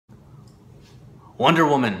Wonder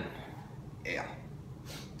Woman. Yeah.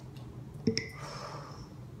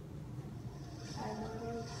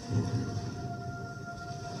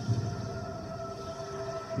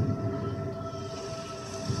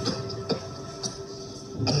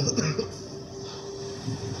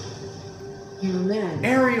 You're a man.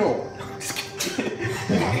 Ariel.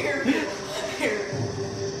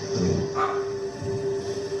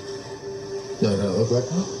 No, look like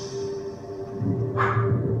that.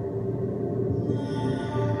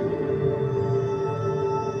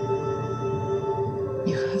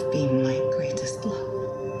 You have been my greatest love.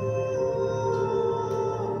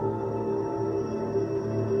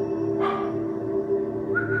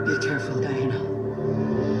 Be careful, Diana.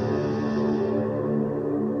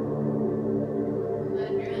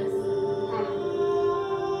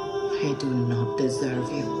 I do not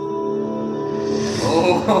deserve you.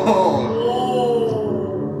 Oh.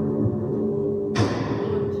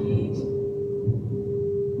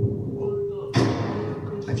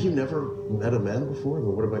 Have you never met a man before?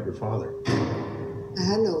 But what about your father? I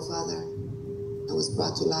had no father. I was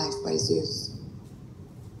brought to life by Zeus.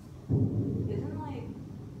 Isn't like.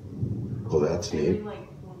 Oh, that's neat. Like.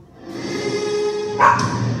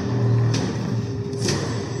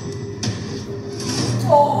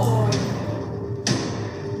 Oh.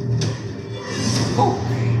 Oh.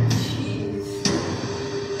 Jeez.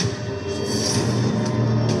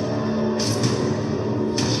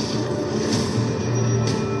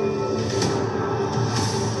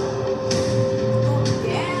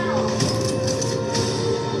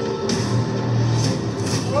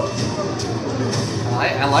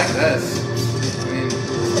 I like this. I mean,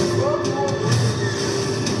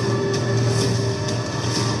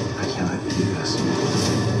 I can't let you do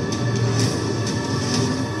this.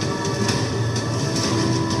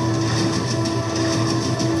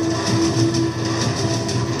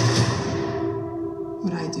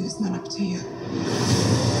 What I do is not up to you.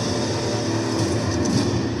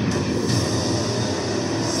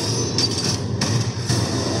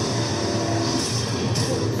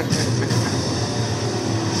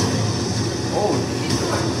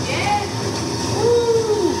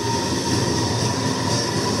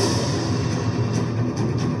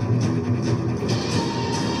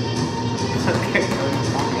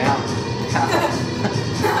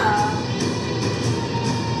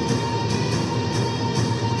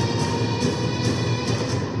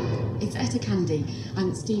 It's Etta Candy.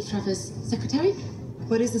 I'm Steve Trevor's secretary.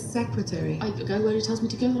 What is a secretary? I go where he tells me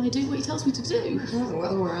to go and I do what he tells me to do. Oh,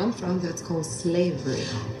 well, where I'm from, that's called slavery.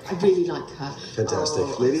 I really like her. Fantastic.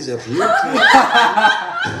 Oh. Ladies, after you.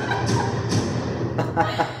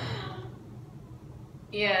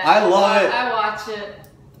 Yeah. I love it. I watch it.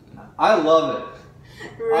 I love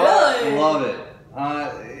it. Really? I love it.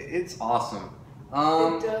 It's awesome.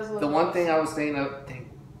 It does look the one awesome. thing I was thinking of, thank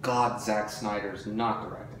God Zack Snyder's not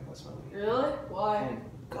directing this movie. Really? Why? Thank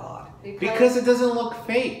God. Because- Because it doesn't look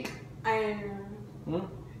fake. I know.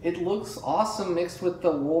 It looks awesome mixed with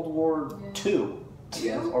the World War II. I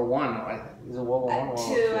guess, or one. Is it World War One or World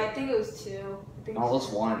War Two. II? I think it was two. I think No, it was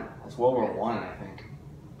one. It's World War One, I think,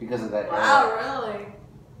 because of that. Wow, era. really?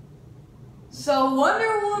 So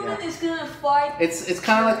Wonder Woman Yeah. is gonna fight. It's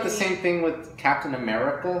kind of like the Germany. same thing with Captain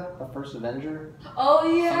America, the first Avenger. Oh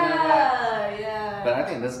Something like yeah, yeah. But I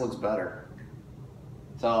think this looks better.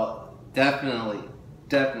 So definitely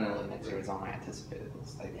next year is on my anticipated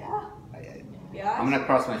list. Yeah. I'm gonna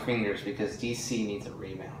cross my fingers because DC needs a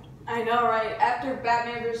rebound. I know, right? After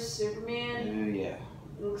Batman vs Superman, Ooh, yeah.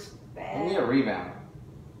 it looks They bad. need a rebound.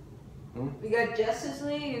 We got Justice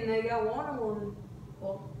League and they got Wonder Woman.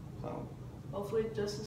 Well, So. hopefully Justice